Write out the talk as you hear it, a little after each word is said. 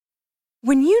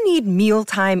When you need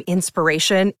mealtime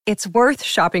inspiration, it's worth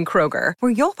shopping Kroger,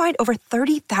 where you'll find over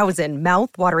 30,000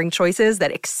 mouth-watering choices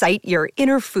that excite your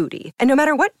inner foodie. And no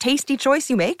matter what tasty choice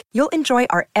you make, you'll enjoy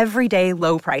our everyday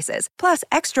low prices, plus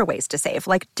extra ways to save,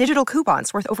 like digital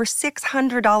coupons worth over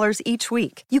 $600 each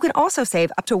week. You can also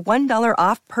save up to $1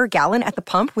 off per gallon at the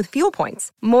pump with fuel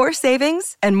points. More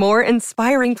savings and more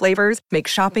inspiring flavors make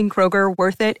shopping Kroger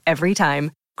worth it every time.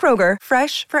 Kroger,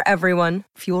 fresh for everyone.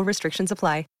 Fuel restrictions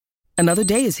apply. Another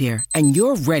day is here, and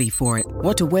you're ready for it.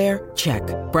 What to wear? Check.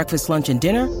 Breakfast, lunch, and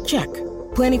dinner? Check.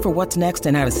 Planning for what's next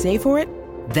and how to save for it?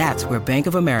 That's where Bank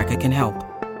of America can help.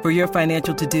 For your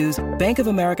financial to-dos, Bank of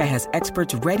America has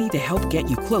experts ready to help get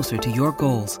you closer to your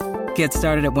goals. Get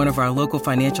started at one of our local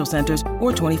financial centers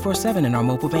or 24/7 in our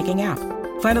mobile banking app.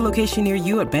 Find a location near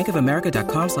you at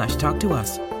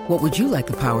bankofamerica.com/talktous. What would you like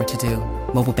the power to do?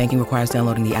 Mobile banking requires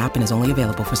downloading the app and is only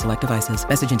available for select devices.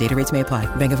 Message and data rates may apply.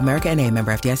 Bank of America N.A.,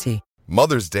 member FDIC.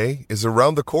 Mother's Day is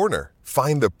around the corner.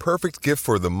 Find the perfect gift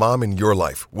for the mom in your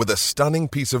life with a stunning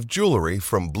piece of jewelry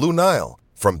from Blue Nile.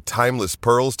 From timeless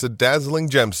pearls to dazzling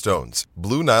gemstones,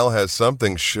 Blue Nile has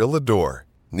something she'll adore.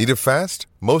 Need it fast?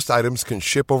 Most items can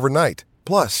ship overnight.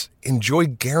 Plus, enjoy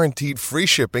guaranteed free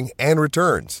shipping and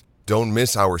returns. Don't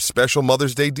miss our special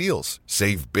Mother's Day deals.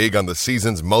 Save big on the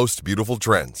season's most beautiful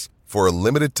trends. For a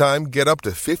limited time, get up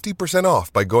to 50%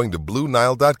 off by going to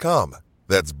BlueNile.com.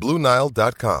 That's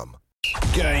BlueNile.com.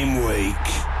 Game week.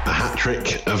 A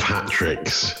hat-trick of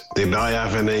hat-tricks. Did I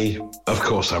have any? Of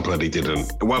course I bloody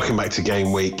didn't. Welcome back to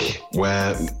Game Week,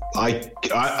 where I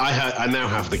now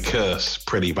have the curse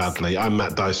pretty badly. I'm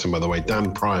Matt Dyson, by the way.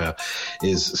 Dan Pryor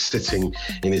is sitting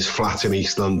in his flat in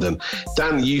East London.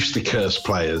 Dan used to curse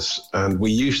players, and we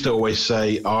used to always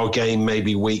say, our game may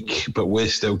be weak, but we're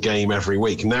still game every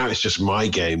week. Now it's just my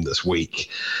game that's weak,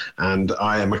 and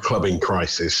I am a club in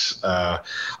crisis.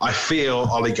 I feel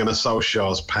Ole Gunnar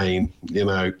Solskjaer's pain. You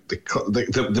know,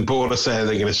 the board are saying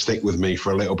they're going to stick with me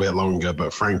for a little bit longer,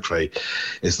 but frankly,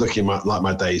 it's looking like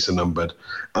my days are numbered.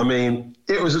 I mean,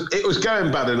 it was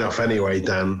going bad enough anyway,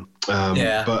 Dan.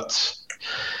 But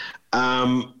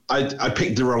I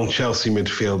picked the wrong Chelsea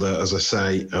midfielder, as I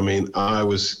say. I mean, I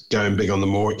was going big on the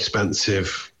more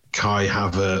expensive Kai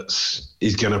Havertz.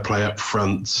 He's going to play up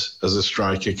front as a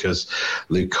striker because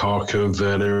Lukaku and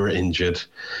Werner are injured.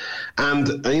 And,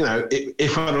 you know,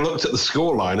 if I'd have looked at the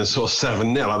scoreline and saw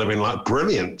 7-0, I'd have been like,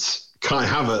 brilliant. Kai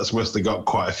Havertz must have got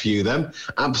quite a few then.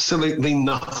 Absolutely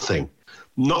nothing.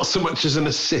 Not so much as an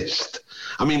assist.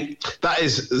 I mean, that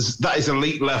is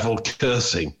elite level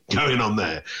cursing going on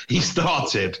there. He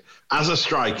started as a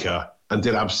striker and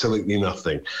did absolutely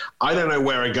nothing. I don't know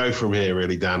where I go from here,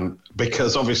 really, Dan,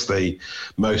 because obviously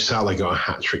Mo Salah got a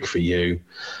hat-trick for you.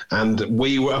 And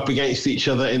we were up against each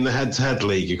other in the head-to-head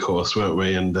league, of course, weren't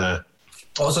we? And what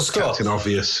was the score?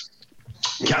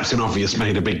 Captain Obvious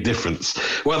made a big difference.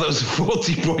 Well, there was a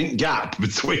 40-point gap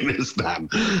between us, Dan.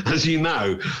 As you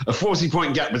know, a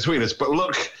 40-point gap between us. But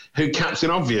look who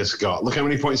Captain Obvious got. Look how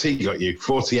many points he got you,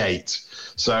 48.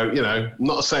 So, you know,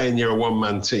 not saying you're a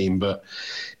one-man team, but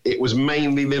it was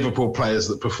mainly Liverpool players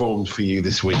that performed for you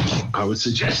this week, I would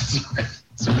suggest.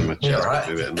 Sorry, my chair's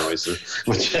making a bit of noise.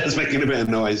 My chair's making a bit of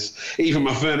noise. Even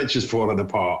my furniture's falling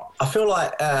apart. I feel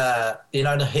like, you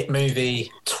know, the hit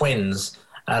movie Twins,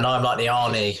 and I'm like the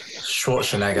Arnie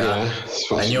Schwarzenegger.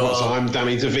 Yeah, I'm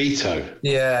Danny DeVito.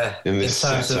 Yeah, in this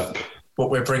setup. Of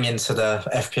what we're bringing to the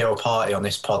FPL party on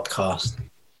this podcast.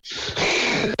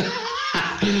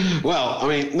 Well, I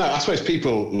mean, no, I suppose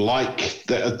people like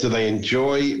that. Do they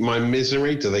enjoy my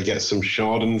misery? Do they get some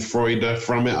schadenfreude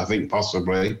from it? I think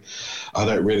possibly. I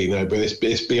don't really know, but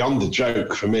it's beyond the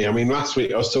joke for me. I mean, last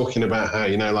week I was talking about how,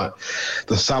 you know, like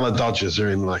the Salah Dodgers are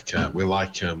in we're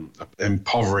like an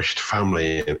impoverished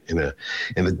family in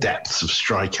the depths of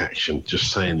strike action,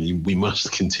 just saying we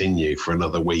must continue for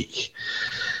another week.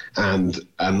 And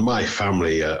my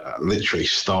family are literally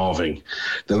starving.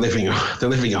 They're living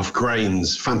off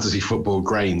grains, fantasy football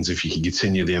grains, if you can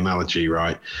continue the analogy,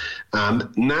 right? And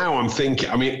now I'm thinking,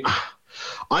 I mean,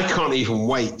 I can't even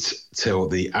wait till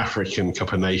the African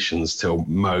Cup of Nations, till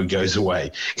Mo goes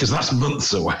away, because that's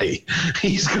months away.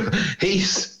 He's going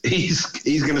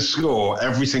to score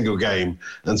every single game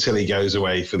until he goes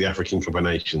away for the African Cup of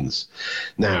Nations.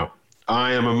 Now,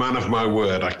 I am a man of my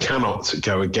word. I cannot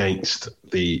go against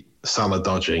the Salah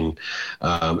dodging.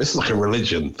 It's like a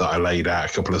religion that I laid out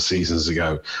a couple of seasons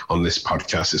ago on this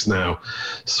podcast. It's now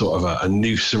sort of a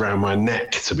noose around my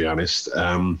neck, to be honest.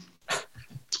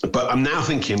 But I'm now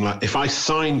thinking, like, if I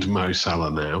signed Mo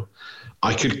Salah now,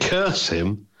 I could curse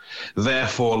him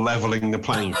therefore levelling the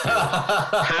playing field.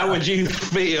 How would you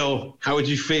feel? How would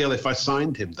you feel if I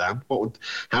signed him, Dan?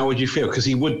 How would you feel? Because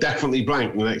he would definitely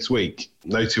blank the next week.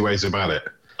 No two ways about it.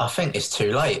 I think it's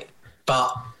too late,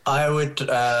 but I would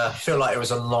feel like it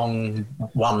was a long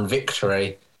won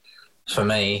victory for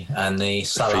me and the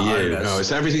Salah owners. Oh,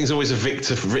 so everything's always a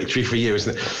victory for you,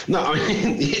 isn't it? No,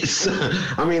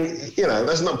 I mean,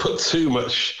 let's not put too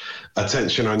much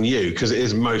attention on you, because it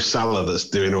is Mo Salah that's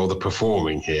doing all the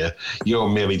performing here. You're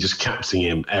merely just captaining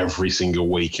him every single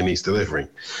week and he's delivering.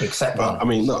 I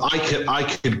mean, look, I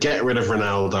could get rid of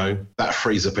Ronaldo. That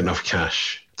frees up enough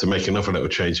cash to make another little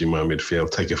change in my midfield,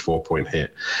 take a 4-point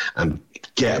hit and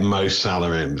get Mo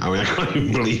Salah in. I mean, I can't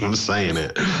even believe I'm saying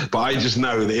it, but I just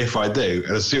know that if I do,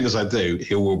 and as soon as I do,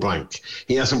 he will blank.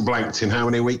 He hasn't blanked in how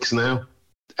many weeks now?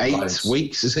 8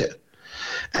 weeks, is it?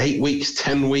 8 weeks,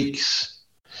 10 weeks.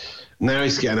 Now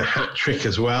he's getting a hat trick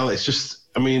as well. It's just,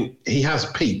 I mean, he has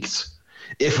peaked.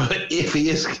 If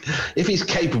he's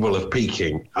capable of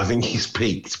peaking, I think he's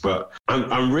peaked. But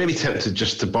I'm really tempted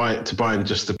just to buy him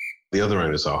just to the other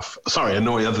owners off. Sorry,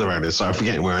 annoy other owners. Sorry, I'm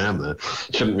forgetting where I am there.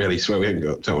 Shouldn't really swear.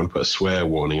 Don't want to put a swear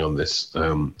warning on this.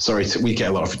 Sorry, we get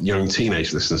a lot of young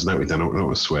teenage listeners, don't we? Don't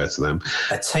want to swear to them.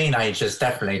 Teenagers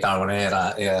definitely don't want to hear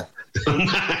that, yeah.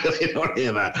 They don't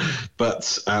hear that.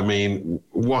 But, I mean,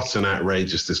 what an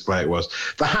outrageous display it was.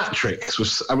 The hat-tricks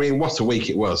was, I mean, what a week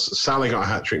it was. Salah got a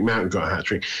hat-trick, Mount got a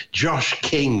hat-trick, Josh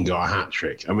King got a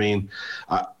hat-trick. I mean,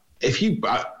 I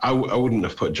wouldn't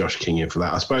have put Josh King in for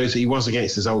that. I suppose he was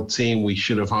against his old team. We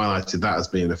should have highlighted that as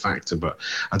being a factor, but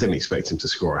I didn't expect him to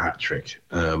score a hat-trick.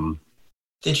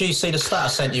 Did you see the stat I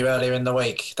sent you earlier in the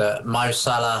week that Mo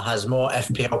Salah has more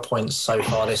FPL points so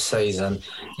far this season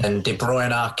than De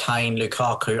Bruyne, Kane,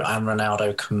 Lukaku and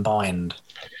Ronaldo combined?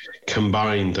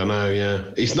 Combined, I know, yeah.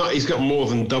 He's got more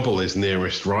than double his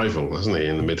nearest rival, hasn't he,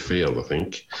 in the midfield, I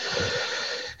think.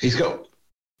 He's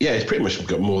pretty much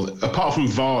got more, apart from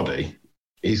Vardy,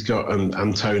 he's got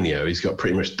Antonio, he's got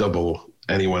pretty much double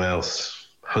anyone else,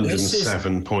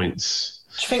 107 points.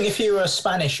 Do you think if you were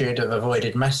Spanish, you'd have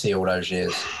avoided Messi all those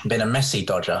years, been a Messi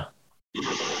dodger?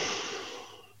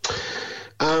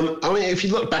 I mean, if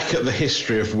you look back at the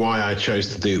history of why I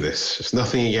chose to do this, it's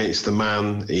nothing against the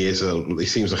man. He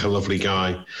seems like a lovely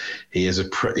guy. He's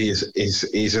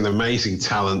an amazing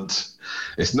talent.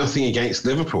 It's nothing against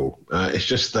Liverpool. It's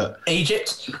just that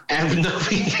Egypt.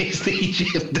 Nothing against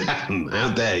Egypt, Dan.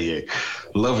 How dare you?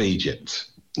 Love Egypt.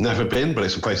 Never been, but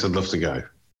it's a place I'd love to go.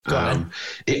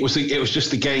 It was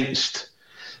just against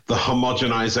the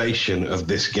homogenization of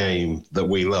this game that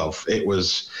we love. It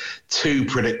was too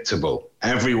predictable.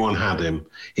 Everyone had him.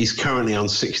 He's currently on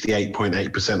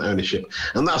 68.8% ownership,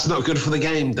 and that's not good for the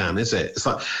game, Dan, is it? It's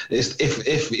like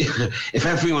if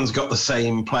everyone's got the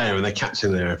same player and they're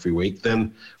catching there every week,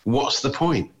 then what's the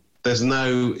point? There's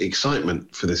no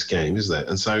excitement for this game, is there?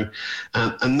 And so,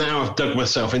 and now I've dug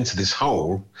myself into this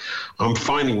hole. I'm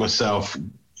finding myself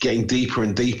getting deeper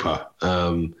and deeper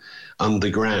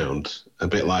underground, a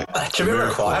bit like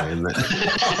Jamiroquai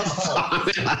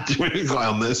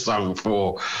on this song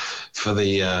for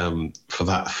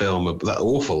that film, that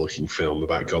awful looking film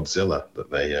about Godzilla that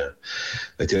they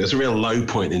did. It was a real low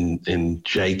point in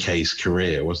JK's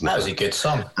career, wasn't it? That was a good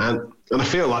song. And I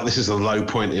feel like this is a low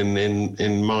point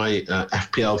in my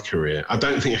FPL career. I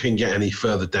don't think I can get any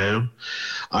further down.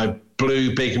 I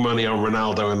blew big money on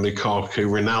Ronaldo and Lukaku.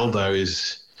 Ronaldo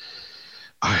is,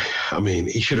 I mean,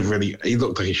 he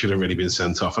looked like he should have really been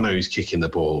sent off. I know he's kicking the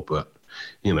ball, but,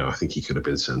 I think he could have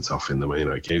been sent off in the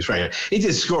games. Right? He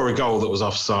did score a goal that was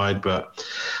offside, but,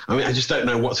 I mean, I just don't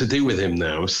know what to do with him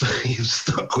now. I'm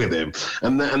stuck with him.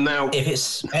 And now... If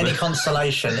it's any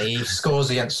consolation, he scores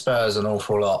against Spurs an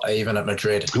awful lot, even at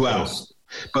Madrid. Well...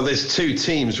 But there's two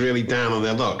teams really down on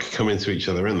their luck coming to each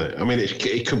other, isn't there? I mean,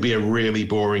 it could be a really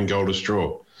boring goal to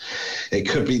straw. There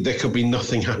could be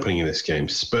nothing happening in this game.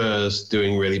 Spurs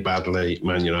doing really badly,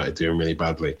 Man United doing really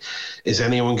badly. Is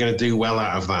anyone going to do well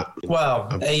out of that? Well,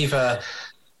 either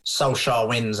Solskjaer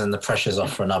wins and the pressure's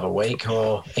off for another week,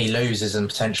 or he loses and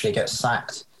potentially gets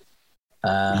sacked.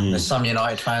 There's some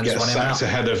United fans wanting out. Sacked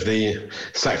ahead of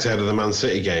the Man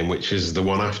City game, which is the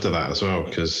one after that as well,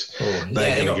 because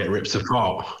they're going to get ripped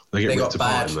apart. They ripped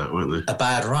apart in that, won't they? A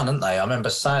bad run, haven't they? I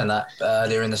remember saying that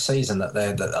earlier in the season that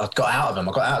I got out of them.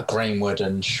 I got out of Greenwood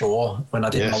and Shaw when I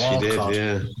did my wild card.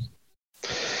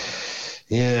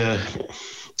 Yeah.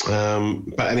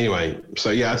 But anyway, so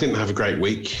I didn't have a great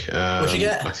week. What'd you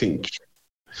get? I think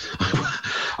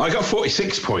I got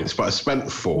 46 points, but I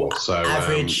spent 4, so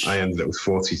average. I ended up with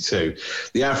 42.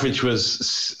 The average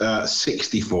was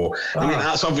 64. I mean,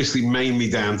 that's obviously mainly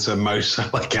down to Mo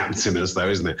Salah captainers, though,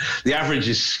 isn't it? The average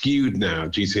is skewed now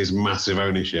due to his massive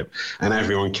ownership, and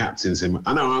everyone captains him.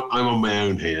 I know I'm on my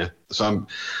own here, so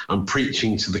I'm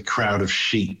preaching to the crowd of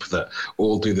sheep that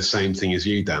all do the same thing as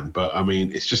you, Dan. But I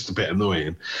mean, it's just a bit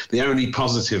annoying. The only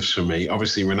positives for me,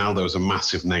 obviously, Ronaldo was a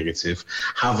massive negative.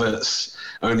 Havertz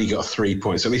only got 3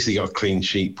 points. At least he got a clean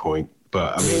sheet point.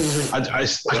 But I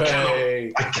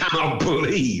mean, I cannot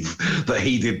believe that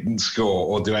he didn't score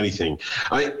or do anything.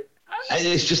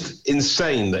 It's just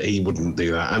insane that he wouldn't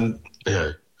do that. And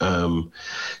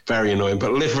very annoying.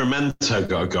 But Livramento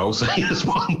got a goal, so he was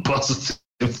one positive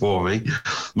for me.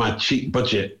 My cheap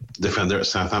budget defender at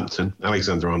Southampton,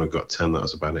 Alexander-Arnold, got 10. That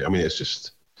was about it. I mean, it's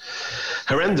just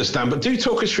horrendous, Dan. But do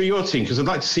talk us through your team, because I'd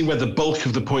like to see where the bulk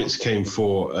of the points came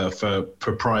for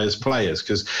Pryor's players,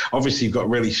 because obviously you've got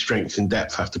really strength and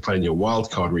depth after playing your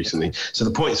wild card recently. So the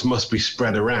points must be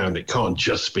spread around. It can't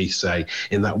just be, say,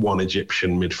 in that one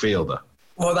Egyptian midfielder.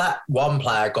 Well, that one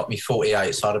player got me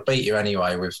 48, so I'd have beat you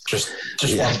anyway with just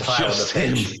one player on the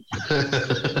pitch.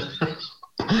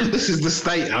 This is the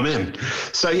state I'm in.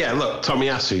 So, yeah, look,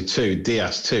 Tomiyasu 2,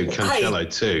 Diaz 2, Cancelo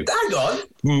 2. Hang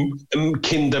on.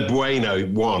 Kinder Bueno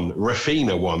 1,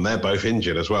 Rafinha 1. They're both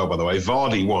injured as well, by the way.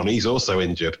 Vardy 1, he's also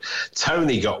injured.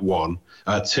 Tony got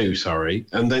 2, sorry.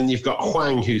 And then you've got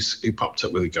Hwang, who popped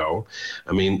up with a goal.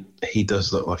 I mean, he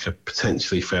does look like a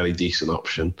potentially fairly decent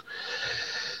option.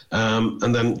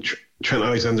 And then Trent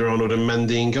Alexander-Arnold and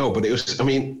Mendy in goal. But it was, I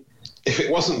mean, if it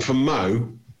wasn't for Mo,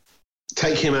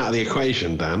 take him out of the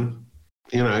equation, Dan.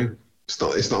 You know, it's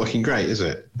not looking great, is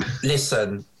it?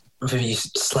 Listen, you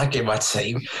slagging my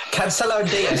team. Cancelo and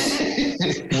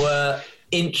Diaz were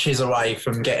inches away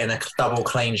from getting a double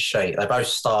clean sheet. They both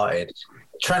started.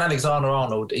 Trent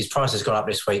Alexander-Arnold, his price has gone up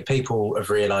this week. People have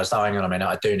realised, hang on a minute,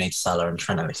 I do need Salah and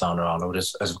Trent Alexander-Arnold,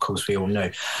 as of course we all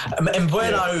knew. And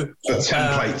Bueno... The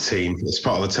template team. It's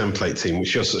part of the template team,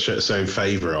 which you're so in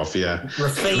favour of, yeah.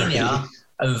 Rafinha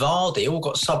and Vardy all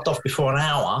got subbed off before an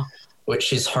hour,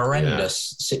 which is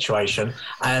horrendous situation.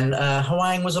 And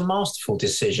Hwang was a masterful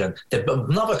decision.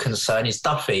 Another concern is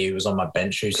Duffy, who was on my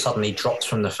bench, who suddenly dropped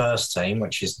from the first team,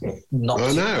 which is not...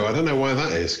 I know. I don't know why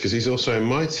that is, because he's also in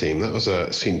my team. That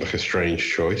seemed like a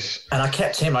strange choice. And I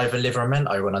kept him over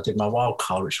Livramento when I did my wild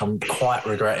card, which I'm quite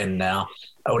regretting now.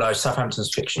 Although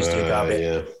Southampton's fixtures do go a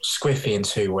bit squiffy in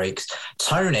 2 weeks.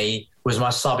 Tony was my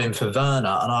sub in for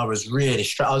Werner, and I was really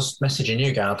I was messaging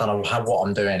you going, I don't know what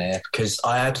I'm doing here, because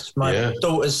I had my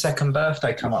daughter's second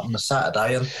birthday come up on the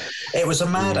Saturday, and it was a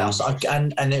madhouse.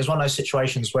 And it was one of those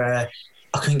situations where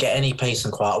I couldn't get any peace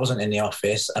and quiet. I wasn't in the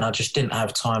office, and I just didn't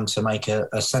have time to make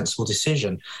a sensible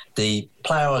decision. The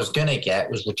player I was going to get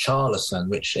was Richarlison,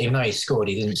 which, even though he scored,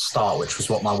 he didn't start, which was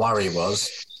what my worry was.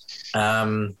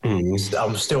 I'm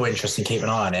still interested in keeping an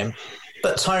eye on him.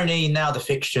 But Tony, now the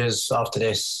fixtures after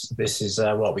this is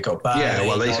what we got. Burnley, yeah,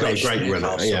 well, he's Norwich, got a great run.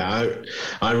 Newcastle. Yeah,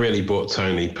 I really bought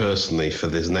Tony personally for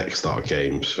this next start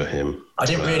games for him. I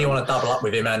didn't really want to double up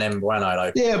with him and Bueno,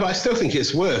 though. Yeah, but I still think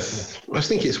it's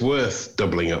worth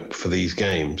doubling up for these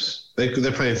games.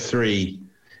 They're playing 3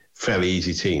 fairly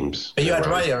easy teams. But you had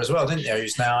Raya as well, didn't you?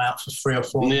 Who's now out for 4 or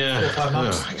 5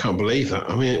 months. I can't believe that.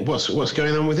 I mean, what's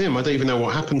going on with him? I don't even know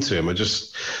what happened to him.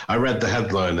 I read the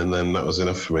headline and then that was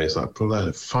enough for me. It's like,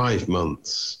 5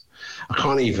 months. I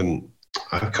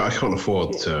can't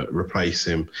afford to replace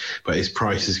him, but his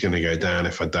price is going to go down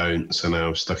if I don't. So now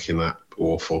I'm stuck in that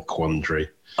awful quandary.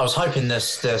 I was hoping the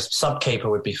sub keeper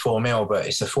would be 4 mil, but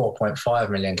it's a 4.5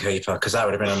 million keeper, because that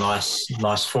would have been a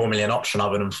nice 4 million option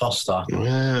other than Foster.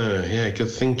 Yeah,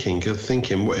 good thinking.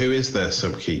 Who is their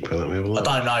sub keeper? Let me have a look.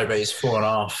 I don't know, but he's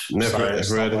 4.5. Never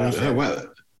heard of him. Oh, well,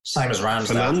 same as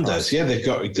Ramsdale. Fernandes, yeah, they've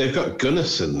got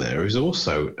Gunnarsson there, who's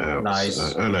also out. No,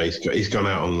 he's gone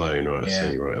out on loan, right? Yeah.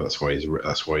 I see, right. That's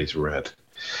why he's red.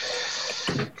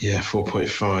 Yeah,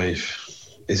 4.5.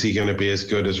 Is he going to be as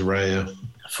good as Raya?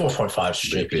 4.5 is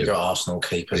stupid. You've got Arsenal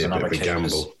keepers and other keepers.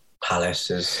 Gamble. Palace,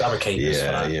 there's other keepers for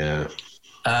that. Yeah.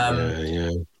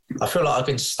 I feel like I've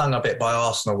been stung a bit by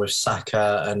Arsenal with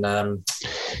Saka and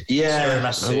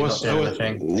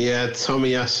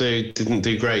Tomiyasu didn't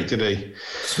do great, did he?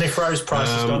 Smith Rowe's price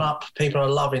has gone up. People are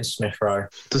loving Smith Rowe.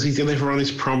 Does he deliver on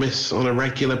his promise on a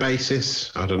regular basis?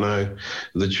 I don't know.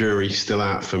 The jury's still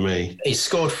out for me. He's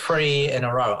scored 3 in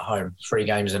a row at home. 3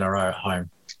 games in a row at home.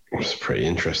 It's a pretty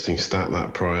interesting stat,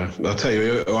 that, Pryor. I'll tell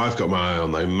you who I've got my eye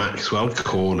on, though. Maxwell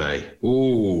Cornet.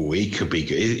 Ooh, he could be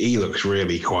good. He looks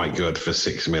really quite good for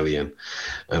 6 million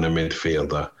and a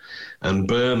midfielder. And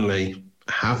Burnley,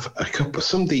 have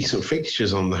some decent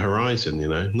fixtures on the horizon,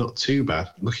 not too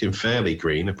bad. Looking fairly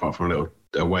green, apart from a little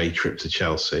away trip to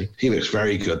Chelsea. He looks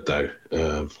very good, though,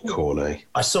 Cornet.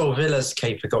 I saw Villa's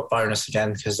keeper got bonus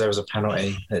again because there was a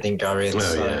penalty that didn't go in.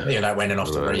 Went in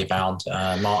off the rebound.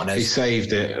 Martinez. He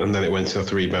saved it, and then it went off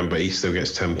the rebound, but he still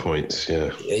gets 10 points,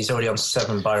 He's already on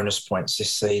 7 bonus points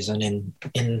this season in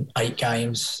 8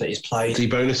 games that he's played. The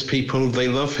bonus people, they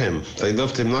love him. They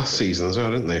loved him last season as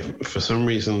well, didn't they? For some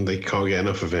reason, they can't get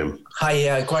enough of him.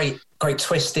 Hey, great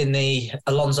twist in the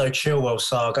Alonso Chilwell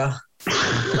saga.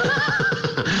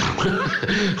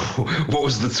 What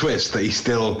was the twist? That he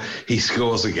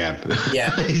scores again?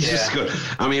 Yeah, he's just good.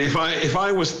 I mean, if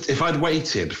I'd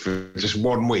waited for just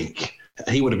 1 week,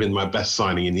 he would have been my best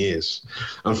signing in years.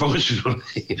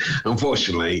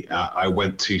 Unfortunately, I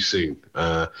went too soon.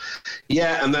 And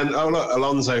then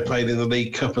Alonso played in the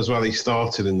League Cup as well. He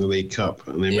started in the League Cup,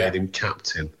 and they made him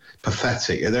captain.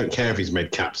 Pathetic. I don't care if he's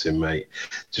made captain, mate.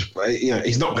 Just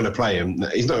he's not going to play him.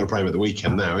 He's not going to play him at the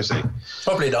weekend now, is he?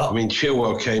 Probably not. I mean,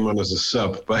 Chilwell came on as a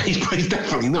sub, but he's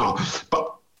definitely not.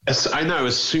 But I know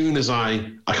as soon as I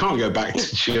can't go back to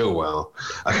Chilwell.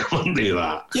 I can't do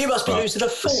that. You must be losing a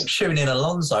fortune in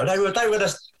Alonso. They were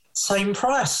the same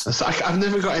price. I've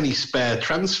never got any spare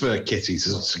transfer kitty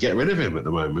to get rid of him at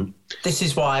the moment. This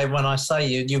is why when I say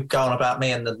you go on about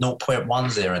me and the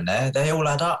 0.1s here and there, they all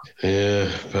add up. Yeah,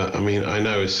 but I mean,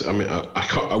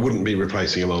 I wouldn't be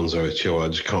replacing Alonso with Chilwell. I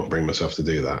just can't bring myself to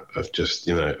do that. I've just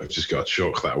got to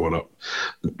chalk that one up,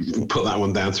 put that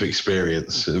one down to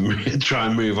experience, and try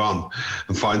and move on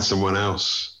and find someone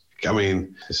else. I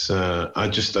mean, I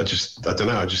don't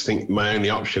know. I just think my only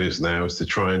option is to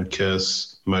try and curse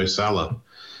Mo Salah,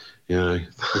 and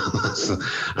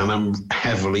I'm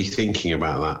heavily thinking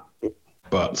about that.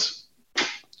 But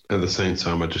at the same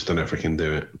time, I just don't know if I can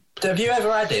do it. Have you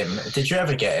ever had him? Did you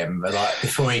ever get him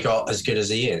before he got as good as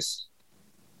he is?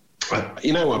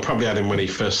 You know what? I probably had him when he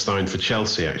first signed for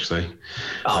Chelsea, actually.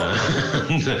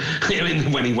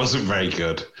 When he wasn't very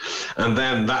good. And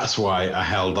then that's why I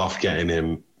held off getting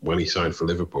him when he signed for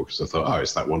Liverpool, because I thought,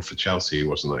 it's that one for Chelsea who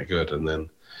wasn't that good. And then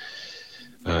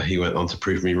he went on to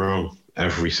prove me wrong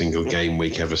every single game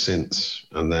week ever since.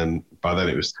 And then by then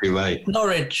it was too late.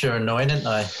 Norwich are annoying, aren't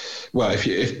they? Well,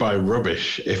 if by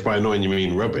annoying you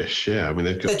mean rubbish, yeah. I mean,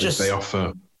 they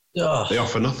offer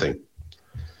nothing.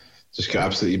 Just got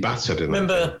absolutely battered.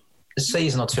 Remember a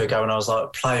season or two ago when I was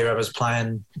whoever's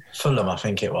playing Fulham, I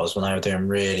think it was, when they were doing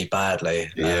really badly.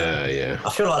 Yeah. I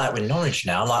feel like that with Norwich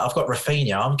now. I've got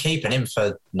Rafinha. I'm keeping him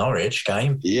for Norwich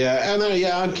game. Yeah, I know.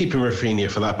 Yeah, I'm keeping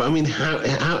Rafinha for that. But I mean,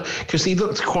 how? Because he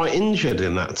looked quite injured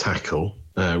in that tackle,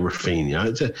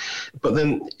 Rafinha. But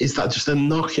then, is that just a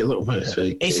knock?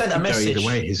 He sent a message. Either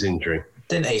way, his injury.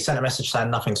 Didn't he? He sent a message saying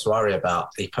nothing to worry about.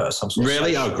 He put some sort of...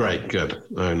 Really? Oh, great. Good.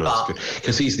 Oh, nice. Good.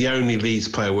 Because he's the only Leeds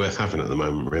player worth having at the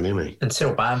moment, really, isn't he?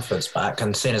 Until Bamford's back,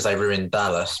 and seeing as they ruined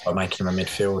Dallas by making him a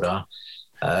midfielder.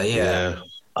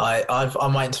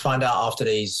 I'm waiting to find out after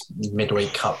these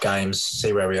midweek cup games,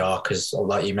 see where we are, because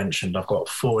like you mentioned, I've got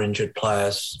 4 injured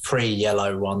players, 3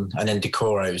 yellow, 1, and then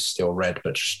Decore is still red,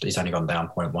 but he's only gone down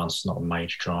 0.1, so it's not a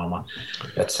major drama.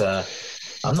 But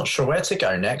I'm not sure where to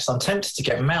go next. I'm tempted to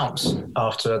get Mount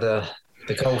after the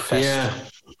goal fest. Yeah,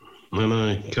 I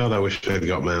know. God, I wish I'd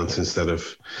got Mount instead of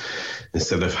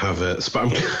Havertz. But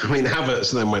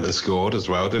Havertz then went and scored as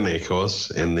well, didn't he? Of course,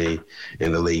 in the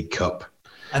League Cup.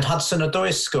 And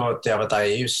Hudson-Odoi scored the other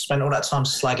day. You spent all that time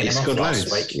slagging him off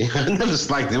last week. Yeah, I never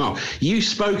slagged him off. You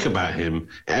spoke about him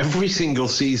every single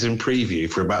season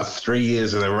preview for about 3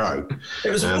 years in a row. It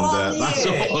was 1 year. That's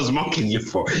what I was mocking you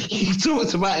for. You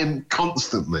talked about him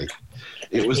constantly.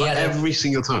 It was every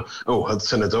single time. Oh,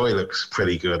 Hudson-Odoi looks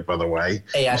pretty good, by the way.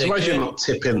 I'm surprised you're not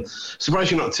tipping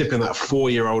that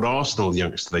 4-year-old Arsenal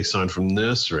youngster they signed from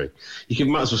nursery. You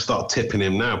might as well start tipping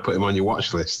him now. Put him on your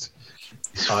watch list.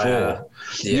 He's 4.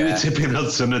 You were tipping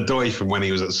Hudson-Odoi from when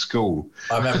he was at school.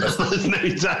 I remember.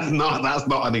 No, that's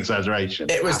not an exaggeration.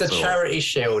 It was the Charity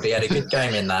Shield. He had a good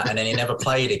game in that, and then he never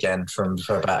played again for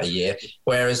about a year.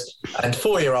 Whereas, and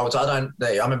 4-year-olds, I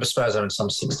remember Spurs having some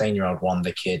 16-year-old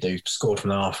wonder kid who scored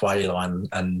from the halfway line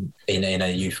and in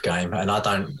a youth game, and I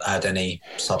don't add any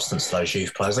substance to those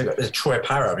youth players. They got Troy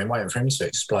Parrott. I've been waiting for him to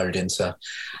explode into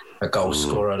a goal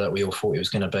scorer that we all thought he was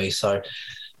going to be. So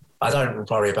I don't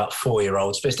worry about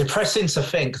 4-year-olds, but it's depressing to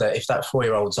think that if that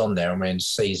 4-year-old's on there and we're in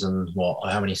season,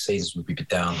 how many seasons would we be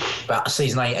down? About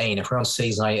season 18. If we're on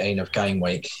season 18 of game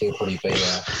week, he'll probably be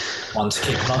one to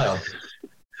keep an eye on.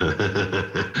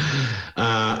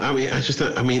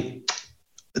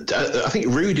 I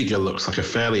think Rudiger looks like a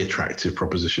fairly attractive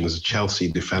proposition as a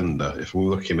Chelsea defender. If we're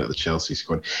looking at the Chelsea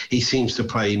squad, he seems to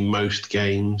play most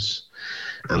games.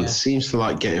 and seems to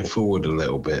like getting forward a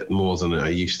little bit more than I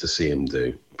used to see him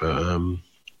do. But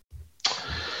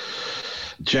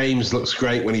James looks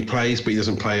great when he plays, but he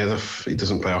doesn't play enough. He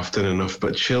doesn't play often enough.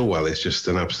 But Chilwell is just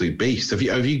an absolute beast. Have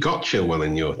you got Chilwell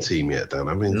in your team yet, Dan?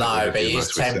 I mean, no, but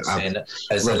he's tempting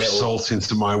as a little salt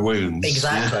into my wounds.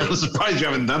 Exactly. Yeah, I'm surprised you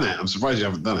haven't done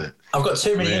it. I've got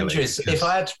too many injuries. If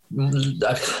I had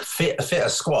a fitter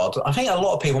squad, I think a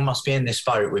lot of people must be in this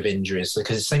boat with injuries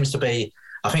because it seems to be.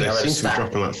 I think they seem to be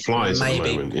dropping like flies maybe at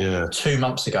the moment. Yeah. 2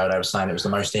 months ago, they were saying it was the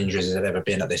most injuries they've ever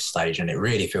been at this stage, and it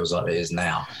really feels like it is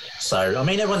now. So, I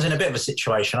mean, everyone's in a bit of a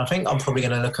situation. I think I'm probably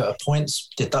going to look at a points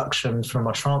deduction from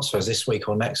my transfers this week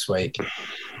or next week,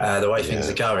 the way things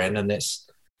are going, and it's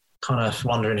kind of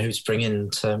wondering who to bring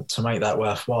in to make that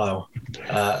worthwhile.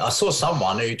 I saw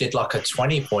someone who did like a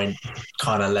 20-point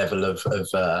kind of level of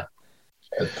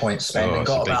point spend and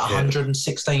got about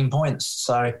 116 points.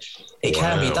 So it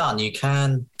can be done. You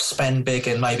can spend big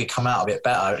and maybe come out a bit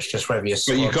better. It's just whether you're.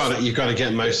 But you've got to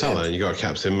get Mo Salah and you've got to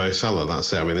captain Mo Salah.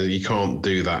 That's it. I mean, you can't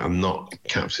do that and not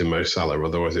captain Mo Salah,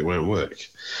 otherwise it won't work.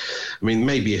 I mean,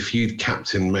 maybe if you'd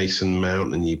captain Mason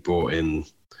Mount and you brought in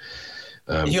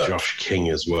Josh King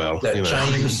as well. Look,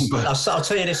 James, I'll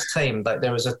tell you this team, that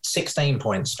there was a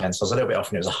 16-point spend, so I was a little bit off,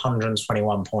 and it was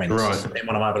 121 points in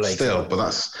one of my other leagues. Still, but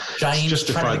that's James,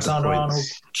 Trent Alexander-Arnold,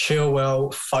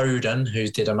 Chilwell, Foden, who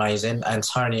did amazing,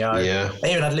 Antonio. Yeah.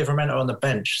 They even had Livramento on the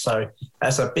bench, so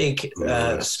that's a big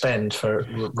spend for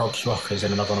Rob's Rockers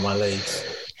in another one of my leagues.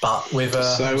 But with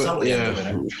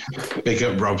big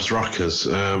up Rob's Rockers.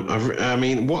 I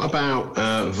mean, what about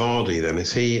Vardy then?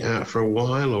 Is he out for a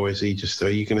while, or is he just?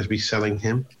 Are you going to be selling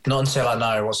him? Not until I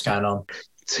know what's going on.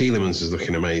 Tielemans is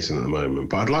looking amazing at the moment,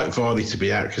 but I'd like Vardy to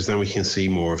be out because then we can see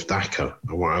more of Daka.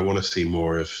 I want to see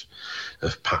more of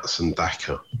Patson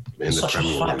Daka in the Premier League. Such a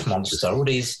hype monster.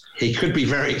 He could be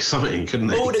very exciting, couldn't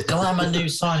he? All the glamour new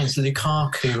signings,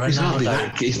 Lukaku,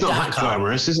 Ronaldo. He's not that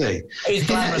glamorous, is he? He's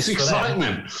glamorous. It's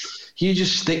excitement. You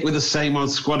just stick with the same old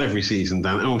squad every season,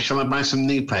 Dan. Oh, shall I buy some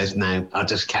new players? No, I'll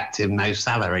just captain Mo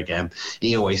Salah again.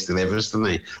 He always delivers, doesn't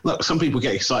he? Look, some people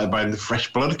get excited by the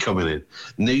fresh blood coming in.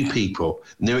 New people,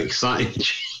 new exciting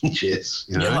changes.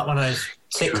 You know? You're like one of those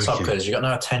TikTokers. You've got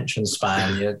no attention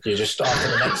span. You're just after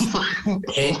the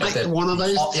next hit. Like one of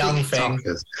those young thing.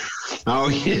 Oh,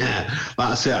 yeah.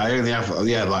 That's it. I only have,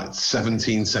 like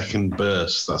 17-second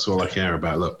bursts. That's all I care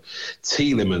about. Look,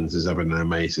 Tielemans is having an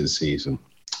amazing season.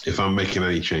 If I'm making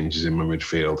any changes in my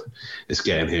midfield, it's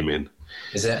getting him in.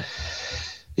 Is it?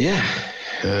 Yeah.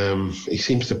 He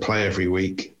seems to play every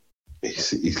week.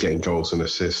 He's getting goals and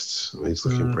assists. He's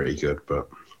looking pretty good, but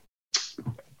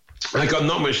I got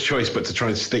not much choice but to try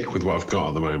and stick with what I've got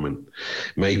at the moment.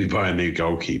 Maybe buy a new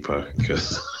goalkeeper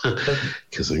because I'm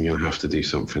going to have to do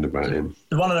something about him.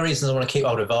 One of the reasons I want to keep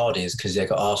hold of Vardy is because they've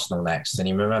got Arsenal next, and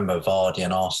you remember Vardy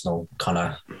and Arsenal kind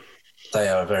of. They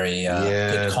are a very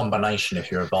good combination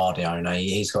if you're a Vardy owner.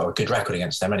 He's got a good record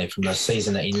against them, hasn't he, from the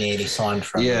season that he nearly signed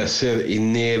from. Yeah, so he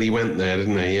nearly went there,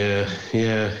 didn't he?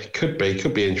 Yeah. Could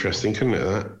be interesting, couldn't it,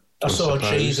 that? I saw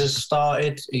Jesus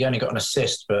started. He only got an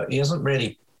assist, but he's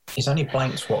only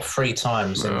blanked, 3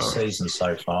 times in the season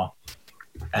so far.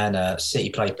 And City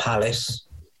play Palace,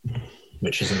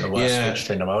 which isn't the worst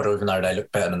fixture in the world, even though they look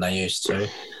better than they used to.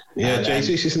 Yeah,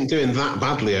 Jesus isn't doing that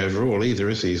badly overall either,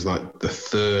 is he? He's like the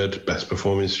 3rd best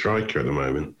performing striker at the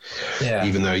moment. Yeah.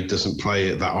 Even though he doesn't play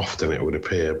it that often, it would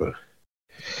appear. But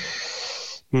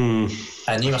And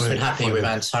you must have been happy with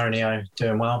Antonio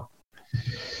doing well.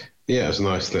 Yeah, it was a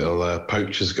nice little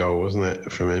poacher's goal, wasn't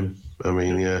it, from him? I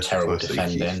mean, yeah. Terrible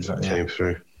defending. Came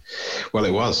through. Well,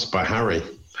 it was by Harry.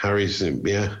 Harry's,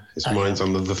 his mind's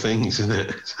on other things, isn't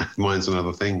it? Mind's on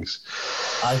other things.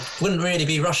 I wouldn't really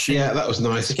be rushing. Yeah, that was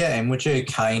nice to get him, would you,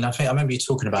 Kane? I remember you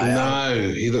talking about it.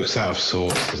 No, he looks out of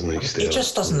sorts, doesn't he? Still, he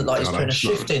just doesn't look like he's putting a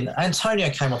shift in. Antonio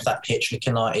came off that pitch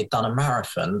looking like he'd done a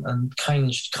marathon, and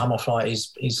Kane's come off like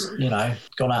he's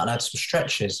gone out and had some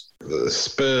stretches.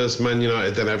 Spurs, Man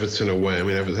United, then Everton away. I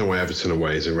mean, Everton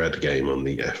away is a red game on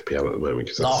the FPL at the moment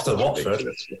because after Watford.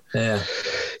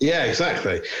 Yeah,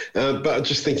 exactly. But I'm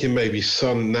just thinking maybe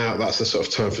Son now. That's the sort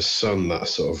of time for Son. That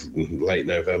sort of late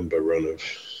November run of.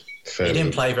 He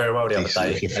didn't play very well the other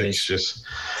day. Fixtures.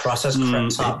 Price has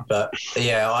crept up, but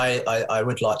I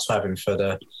would like to have him for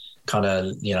the kind of,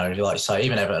 like you say,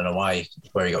 even Everton away,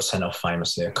 where he got sent off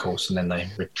famously, of course, and then they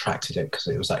retracted it because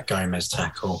it was that Gomez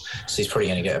tackle. So he's probably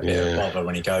going to get a bit of bother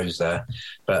when he goes there.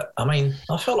 But, I mean,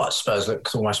 I feel like Spurs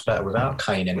looked almost better without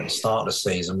Kane in at the start of the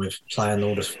season with playing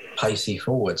all the pacey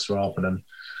forwards rather than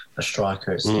a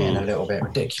striker, it's getting a little bit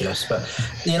ridiculous. But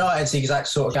United's the exact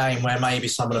sort of game where maybe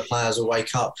some of the players will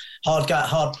wake up.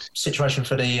 Hard situation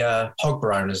for the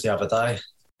Pogba owners the other day.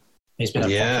 He's been a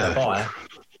popular buy.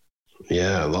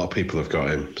 Yeah, a lot of people have got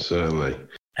him, certainly.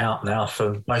 Out now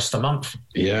for most of the month.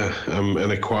 Yeah, and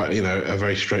a quite, a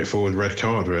very straightforward red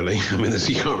card, really. I mean,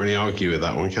 you can't really argue with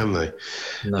that one, can they?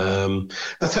 No.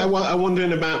 I'm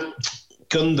wondering about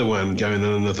Gundogan going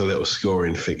on another little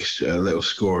scoring fixture, a little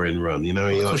scoring run. He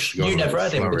likes to go. You never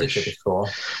had him, did you, before?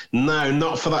 No,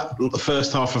 not for that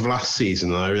first half of last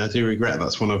season, though. I do regret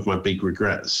that's one of my big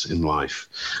regrets in life.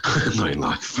 Not in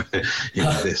life, in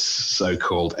this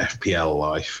so-called FPL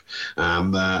life.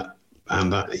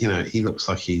 And he looks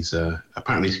like he's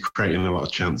apparently he's creating a lot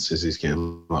of chances. He's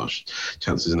getting a lot of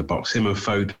chances in the box. Him and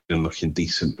Foden looking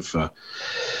decent for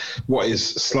what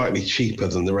is slightly cheaper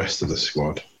than the rest of the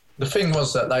squad. The thing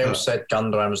was that they all said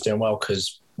Gundogan was doing well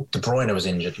because De Bruyne was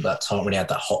injured at that time when he had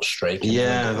that hot streak.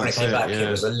 And when he came back, it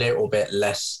was a little bit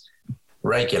less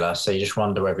regular. So you just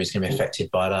wonder whether he's going to be affected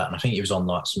by that. And I think he was on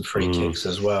some free kicks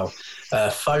as well.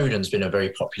 Foden's been a very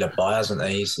popular buy, hasn't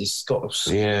he? He's got 6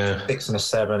 and a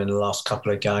 7 in the last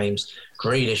couple of games.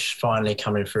 Grealish finally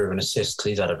coming through with an assist.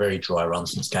 He's had a very dry run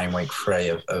since game week 3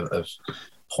 of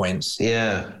points.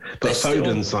 Yeah, but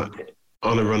Foden's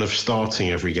on a run of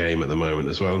starting every game at the moment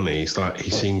as well, isn't he?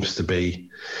 He seems to be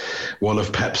one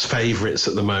of Pep's favourites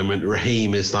at the moment.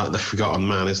 Raheem is like the forgotten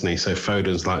man, isn't he? So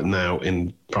Foden's now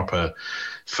in proper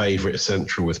favourite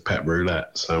central with Pep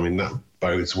roulette. So, I mean, that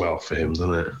bodes well for him,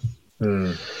 doesn't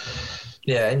it?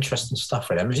 Yeah, interesting stuff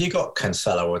with him. Have you got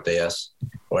Cancelo or Diaz?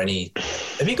 Or any...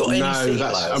 Have you got any City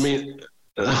players? I mean...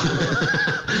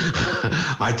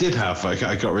 I did have.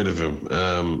 I got rid of him.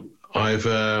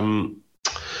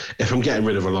 If I'm getting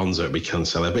rid of Alonso, it'd be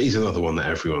Cancelo, but he's another one that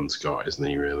everyone's got, isn't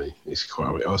he, really? He's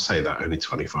quite... I'll say that only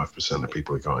 25% of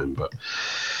people have got him, but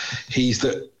he's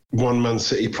the one Man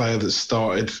City player that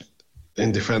started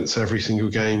in defence every single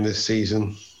game this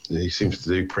season. He seems to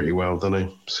do pretty well, doesn't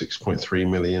he? 6.3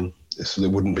 million. So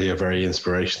it wouldn't be a very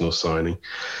inspirational signing.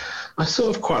 I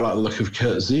sort of quite like the look of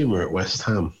Kurt Zouma at West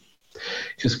Ham.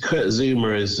 Because Kurt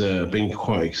Zouma has been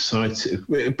quite excited.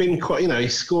 He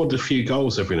scored a few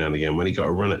goals every now and again when he got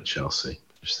a run at Chelsea.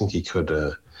 I just think he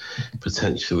could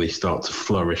potentially start to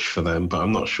flourish for them, but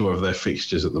I'm not sure of their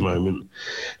fixtures at the moment.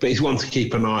 But he's one to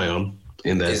keep an eye on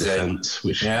in their defence.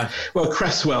 Well,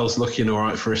 Cresswell's looking all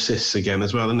right for assists again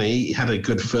as well, isn't he? He had a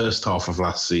good first half of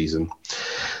last season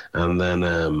and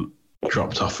then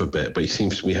dropped off a bit, but he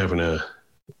seems to be having a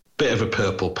bit of a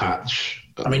purple patch.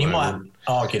 I mean, you might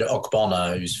argue that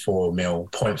Ogbonna, who's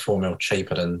 0.4 mil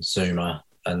cheaper than Zouma,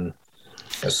 and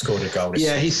has scored a goal.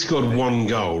 Yeah, he scored one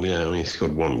goal. Yeah, I mean, he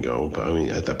scored one goal, but I mean,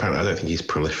 apparently, I don't think he's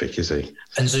prolific, is he?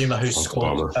 And Zouma, who's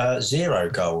scored 0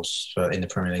 goals in the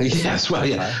Premier League. Yes, well,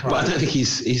 yeah, right. But I don't think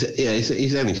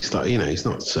he's only started. He's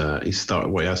not. He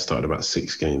has started about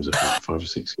 6 games, I think, 5 or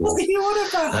 6 games. What are you on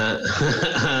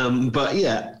about? But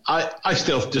yeah, I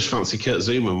still just fancy Kurt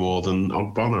Zouma more than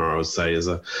Ogbonna, I would say, as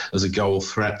a goal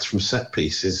threat from set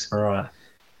pieces. All right.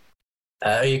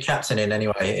 Are you captaining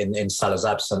anyway in Salah's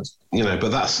absence?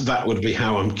 But that would be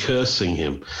how I'm cursing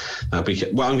him. I'm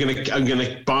going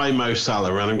to buy Mo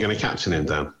Salah and I'm going to captain him,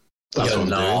 Dan. That's what I'm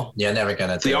doing. You're never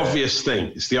going to do it.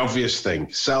 It's the obvious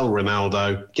thing. Sell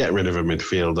Ronaldo, get rid of a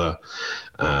midfielder,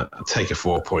 take a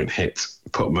 4-point hit,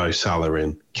 put Mo Salah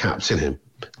in, captain him.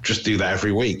 Just do that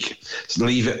every week. Just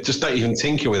leave it. Just don't even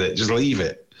tinker with it. Just leave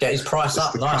it. Get his price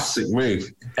up. Nice. Classic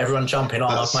move. Everyone jumping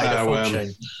on. I've made a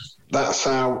fortune. That's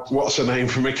how, what's her name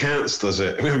from accounts does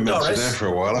it? We haven't mentioned her for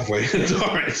a while, have we?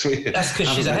 Doris. That's because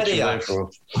she's ahead of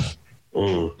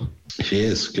you. She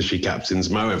is, because she captains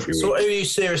Mo every week. So who are you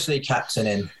seriously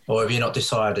captaining, or have you not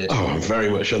decided? Oh, I'm very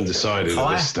much undecided at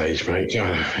this stage, mate.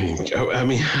 I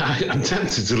mean, I'm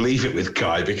tempted to leave it with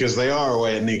Kai because they are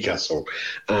away at Newcastle.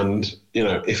 And,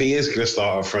 if he is going to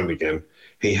start up front again,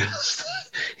 he has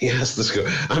to score.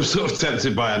 I'm sort of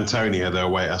tempted by Antonio, though,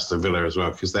 away at Aston Villa as well,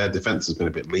 because their defence has been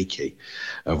a bit leaky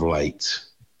of late.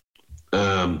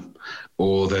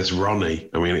 Or there's Ronnie.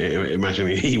 I mean, imagine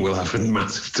he will have a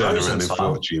massive turnaround in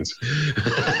fortunes.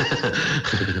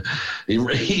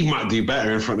 he might do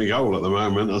better in front of goal at the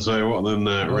moment, I'll tell you what, than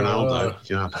Ronaldo.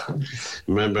 God.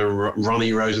 Remember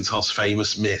Ronnie Rosenthal's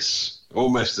famous miss?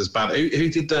 Almost as bad. Who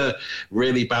did the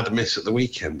really bad miss at the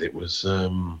weekend? It was...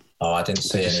 I didn't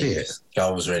see any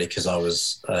goals, really, because I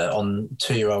was on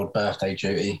 2-year-old birthday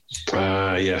duty.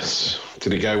 Yes.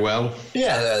 Did it go well?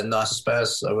 Yeah, nice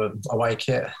Spurs away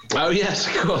kit. Oh, yes,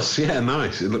 of course. Yeah,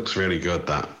 nice. It looks really good,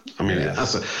 that. I mean,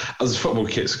 as football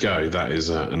kits go, that is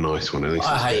a nice one. At least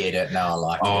I hated it. Now I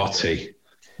like arty. it.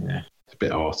 Yeah.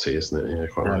 bit arty, isn't it? Yeah,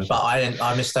 quite right. But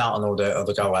I missed out on all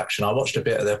the goal action. I watched a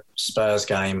bit of the Spurs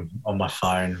game on my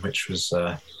phone, which was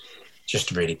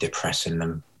just really depressing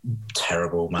and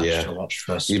terrible match to watch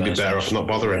for Spurs. You'd be better off not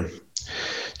bothering.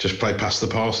 Just play past the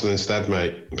parcel instead,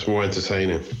 mate. It's more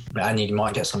entertaining. And you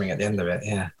might get something at the end of it,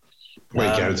 yeah.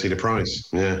 Well, guarantee the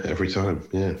price, every time,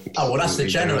 Oh, well, that's the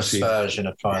generous version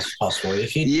of price possible.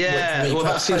 If you,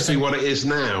 that seems to be what it is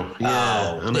now.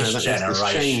 Yeah, I know, this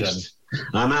generation.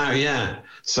 I know, yeah.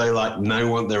 So,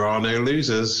 there are no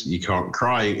losers. You can't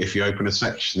cry if you open a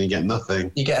section, you get nothing.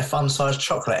 You get a fun-sized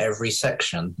chocolate every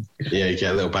section. Yeah, you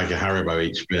get a little bag of Haribo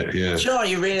each bit, yeah. Do you know what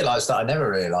you realise that I never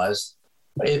realised?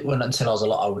 It wasn't until I was a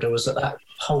lot older, was that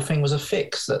whole thing was a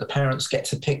fix, that the parents get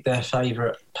to pick their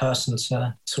favourite person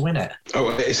to win it.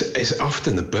 Oh, it's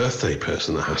often the birthday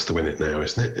person that has to win it now,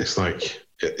 isn't it? It's like,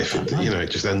 if it, it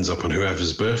just ends up on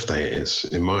whoever's birthday it is,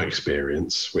 in my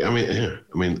experience. I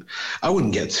mean, I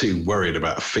wouldn't get too worried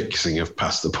about fixing of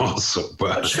past the parcel.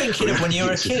 But I'm just thinking of when you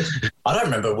were a kid. I don't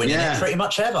remember winning it pretty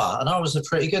much ever, and I was a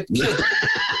pretty good kid.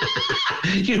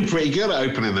 You were pretty good at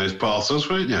opening those parcels,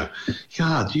 weren't you?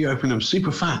 God, you opened them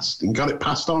super fast and got it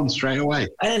passed on straight away.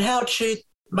 And then how do you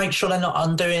make sure they're not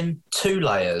undoing 2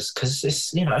 layers? Because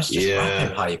it's just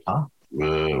wrapping paper.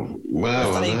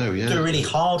 Well, I know, yeah. Do a really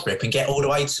hard rip and get all the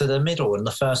way to the middle in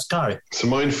the first go. It's a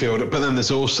minefield, but then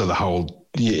there's also the whole,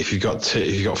 if you've got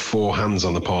 4 hands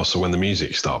on the parcel when the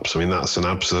music stops, I mean, that's an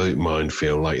absolute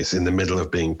minefield. Like, it's in the middle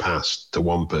of being passed to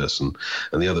one person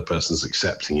and the other person's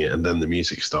accepting it, and then the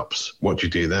music stops. What do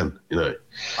you do then, I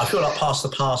feel like pass the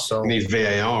parcel. You need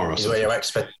VAR or something. Is where your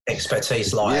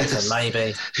expertise lies, and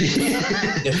maybe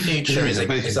the future is a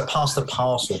pass the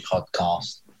parcel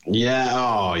podcast. Yeah,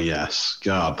 oh yes.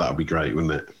 God, that would be great,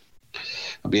 wouldn't it?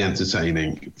 That'd be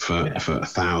entertaining for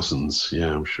thousands,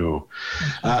 yeah, I'm sure.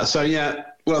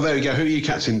 Well, there we go. Who are you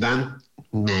catching, Dan?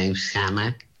 Mo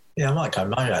Salah. Yeah, I might go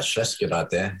Mo, actually. That's a good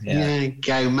idea. Yeah,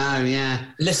 go Mo, yeah.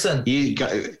 Listen. You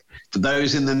go, for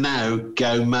those in the know,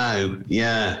 go Mo.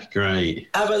 Yeah, great.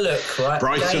 Have a look, right?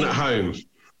 Brighton at home.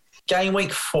 Game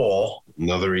week 4.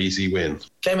 Another easy win.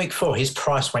 Game week 4, his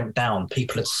price went down.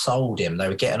 People had sold him. They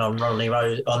were getting on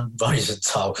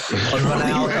Rosenthal, on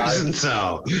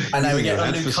Ronaldo, and they were getting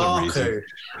on Lukaku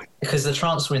because the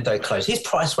transfer window closed. His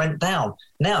price went down.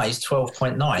 Now he's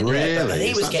 12.9. Really?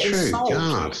 He was getting sold.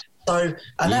 God. So,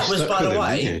 and that was, by the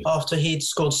way, after he'd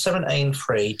scored 17,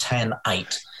 3, 10,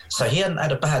 8. So he hadn't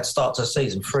had a bad start to the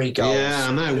season, 3 goals. Yeah,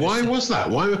 I know. Why was that?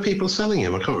 Why were people selling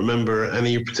him? I can't remember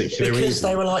any particular reason. Because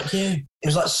they were like you. It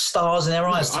was like stars in their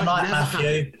eyes. Tonight,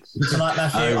 Matthew,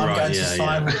 I'm going to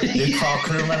sign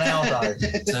Lukaku Ronaldo.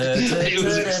 It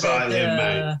was exciting,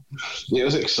 mate. It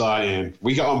was exciting.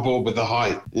 We got on board with the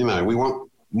hype. We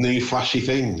want new flashy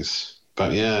things.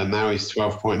 But yeah, now he's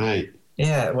 12.8.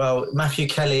 Yeah, well, Matthew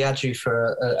Kelly had you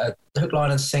for a hook,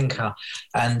 line and sinker.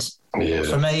 And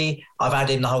for me, I've had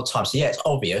him the whole time. So, yeah, it's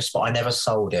obvious, but I never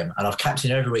sold him. And I've kept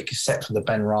him every week except for the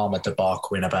Ben Rama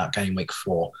debacle in about game week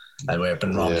 4, where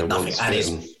Ben Rama did nothing. And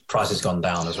his price has gone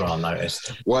down as well, I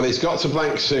noticed. Well, he's got to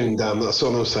blank soon, Dan. That's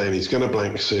all I'm saying. He's going to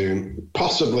blank soon.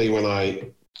 Possibly when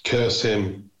I curse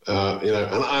him. And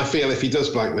I feel if he does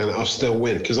blank, then I'll still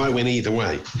win because I win either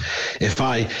way. If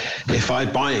I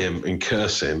buy him and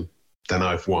curse him, then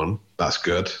I've won. That's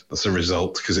good. That's a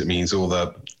result because it means all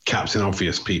the Captain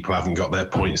Obvious people haven't got their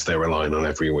points they're relying on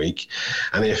every week.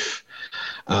 And if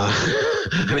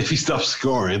he stops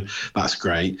scoring, that's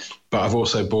great. But I've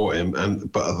also bought him,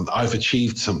 but I've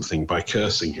achieved something by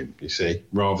cursing him, you see,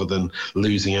 rather than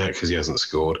losing out because he hasn't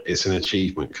scored. It's an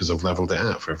achievement because I've levelled it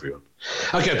out for everyone.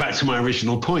 I'll go back to my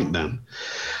original point then.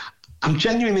 I'm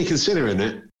genuinely considering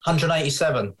it.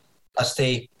 187. That's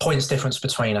the points difference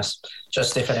between us,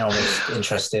 just if anyone was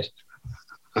interested.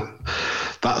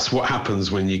 That's what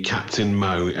happens when you captain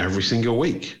Mo every single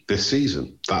week this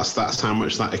season. That's how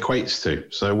much that equates to.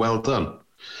 So well done.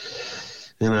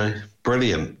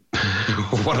 Brilliant.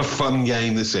 What a fun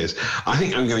game this is. I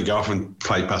think I'm going to go off and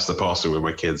play past the parcel with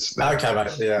my kids. Okay,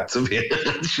 mate. Yeah.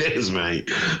 Cheers,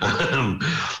 mate.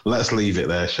 Let's leave it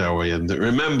there, shall we? And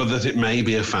remember that it may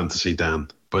be a fantasy, Dan,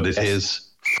 but it is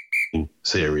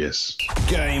serious.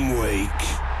 Game week.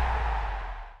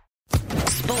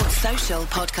 Sports Social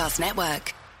Podcast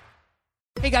Network.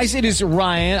 Hey guys, it is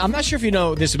Ryan. I'm not sure if you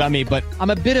know this about me, but I'm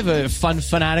a bit of a fun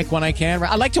fanatic when I can.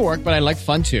 I like to work, but I like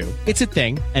fun too. It's a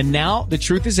thing. And now the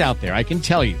truth is out there. I can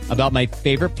tell you about my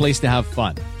favorite place to have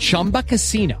fun. Chumba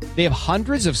Casino. They have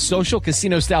hundreds of social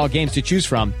casino-style games to choose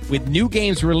from with new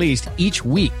games released each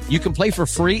week. You can play for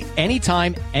free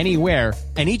anytime, anywhere,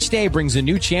 and each day brings a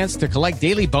new chance to collect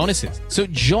daily bonuses. So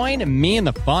join me in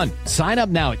the fun. Sign up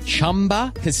now at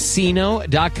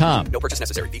ChumbaCasino.com. No purchase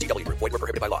necessary. VGW Group. Void where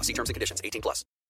prohibited by law. See terms and conditions. 18+.